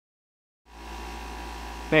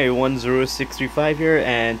Hey, 10635 here,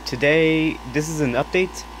 and today this is an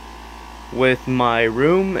update with my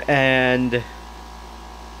room. And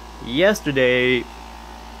yesterday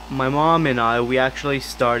my mom and we actually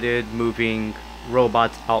started moving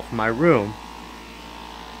robots out from my room.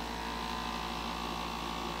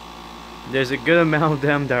 There's a good amount of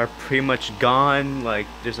them that are pretty much gone. Like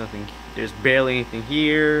there's barely anything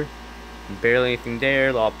here, barely anything there.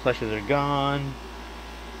 A lot of plushes are gone.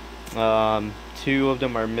 Two of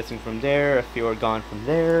them are missing from there, a few are gone from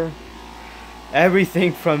there.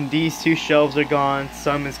 Everything from these two shelves are gone.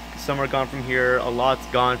 Some are gone from here, a lot's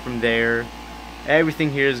gone from there. Everything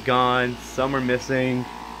here is gone. Some are missing,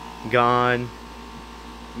 gone.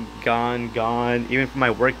 Even from my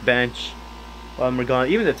workbench, all of them are gone.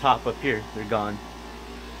 Even the top up here, they're gone.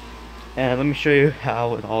 And let me show you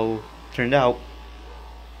how it all turned out.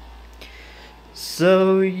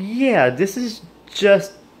 So yeah, this is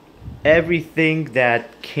just everything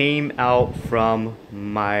that came out from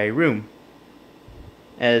my room.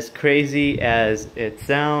 As crazy as it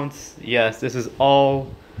sounds, yes, this is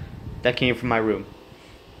all that came from my room.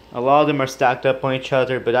 A lot of them are stacked up on each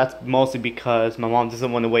other, but that's mostly because my mom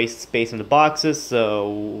doesn't want to waste space in the boxes,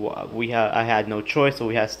 so I had no choice, so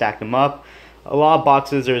we had to stack them up. A lot of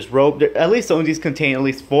boxes, there's rope, at least some of these contain at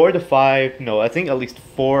least 4 to 5, no, I think at least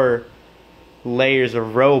 4 layers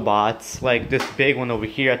of robots. Like this big one over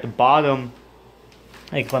here at the bottom,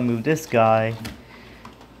 like if I move this guy,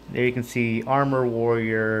 there you can see Armor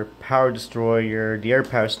Warrior, Power Destroyer, the Air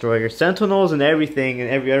Power Destroyer, Sentinels and everything, and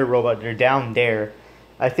every other robot, they're down there.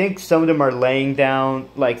 I think some of them are laying down,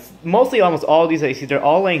 like mostly almost all of these that you see, they're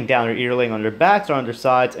all laying down. They're either laying on their backs or on their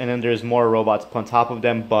sides, and then there's more robots on top of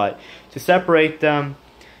them. But to separate them,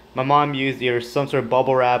 my mom used either some sort of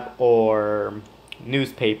bubble wrap or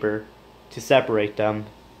newspaper to separate them.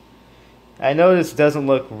 I know this doesn't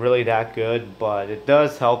look really that good, but it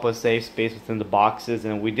does help us save space within the boxes,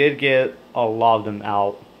 and we did get a lot of them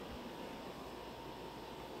out.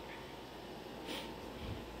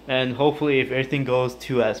 And hopefully, if everything goes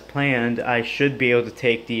to as planned, I should be able to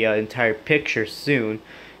take the entire picture soon.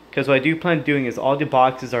 Because what I do plan on doing is all the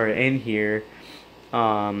boxes are in here.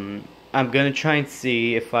 I'm gonna try and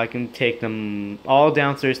see if I can take them all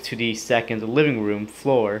downstairs to the living room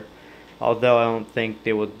floor. Although I don't think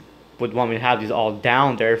they would want me to have these all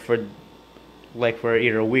down there for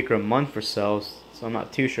either a week or a month or so. So I'm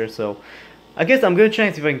not too sure. So I guess I'm gonna try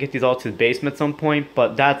and see if I can get these all to the basement at some point.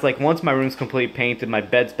 But that's like once my room's completely painted, my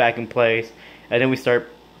bed's back in place, and then we start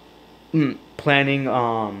planning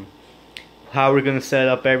how we're gonna set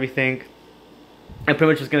up everything. I'm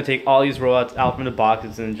pretty much just gonna take all these robots out from the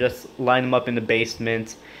boxes and just line them up in the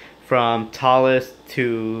basement from tallest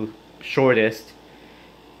to shortest.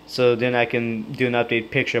 So then I can do an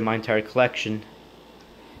updated picture of my entire collection.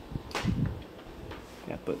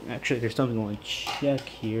 Yeah, but actually there's something I want to check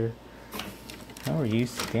here. How are you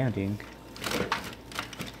standing?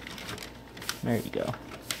 There you go.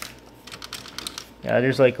 Yeah,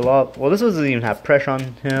 there's like a lot. Well, this one doesn't even have pressure on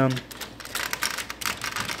him.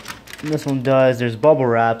 And this one does. There's bubble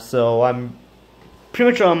wrap, so I'm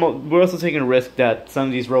pretty much we're also taking a risk that some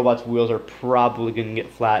of these robots' wheels are probably going to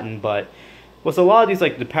get flattened, but with a lot of these,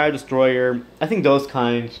 like the Power Destroyer, I think those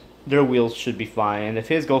kinds, their wheels should be fine. And if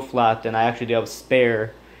his go flat, then I actually do have a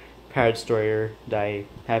spare Power Destroyer that I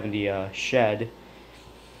have in the shed.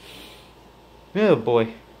 Oh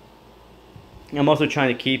boy. I'm also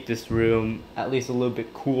trying to keep this room at least a little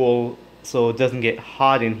bit cool so it doesn't get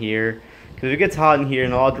hot in here. Because if it gets hot in here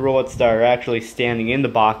and all the robots that are actually standing in the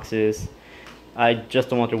boxes, I just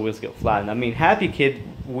don't want their wheels to get flattened. I mean, Happy Kid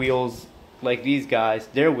wheels, like these guys,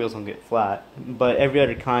 their wheels don't get flat, but every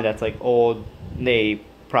other kind that's like old, they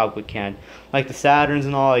probably can. Like the Saturns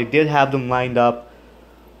and all, I did have them lined up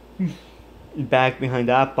back behind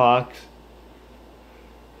that box.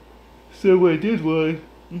 So what I did was,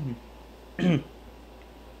 I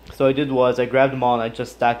grabbed them all and I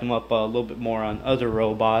just stacked them up a little bit more on other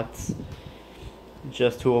robots,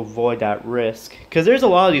 just to avoid that risk. Because there's a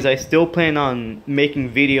lot of these I still plan on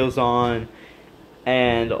making videos on,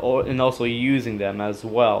 and also using them as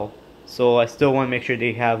well. So I still want to make sure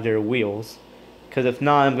they have their wheels, because if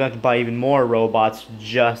not, I'm going to have to buy even more robots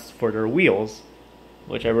just for their wheels,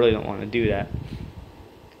 which I really don't want to do that.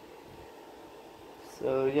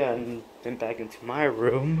 So yeah, and then back into my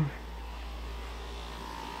room.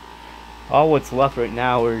 All what's left right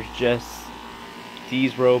now is just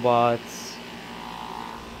these robots,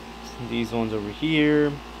 these ones over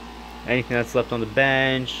here, anything that's left on the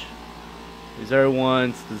bench. These other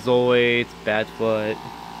ones, the Zoids, Badfoot,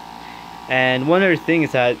 And one other thing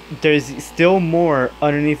is that there's still more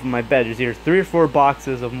underneath my bed. There's either 3 or 4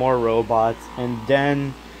 boxes of more robots, and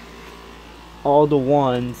then all the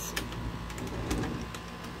ones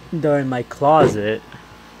that are in my closet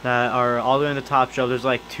that are all the way on the top shelf. There's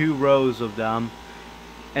like 2 rows of them,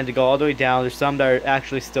 and to go all the way down, there's some that are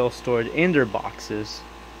actually still stored in their boxes.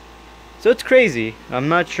 So it's crazy. I'm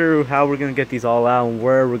not sure how we're gonna get these all out and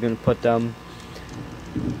where we're gonna put them,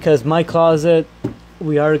 because my closet,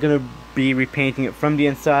 we are gonna be repainting it from the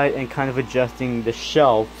inside and kind of adjusting the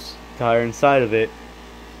shelves that are inside of it.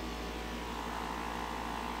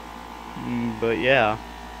 But yeah,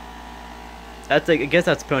 that's I guess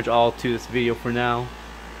that's pretty much all to this video for now.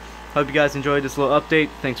 Hope you guys enjoyed this little update.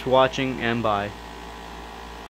 Thanks for watching, and bye.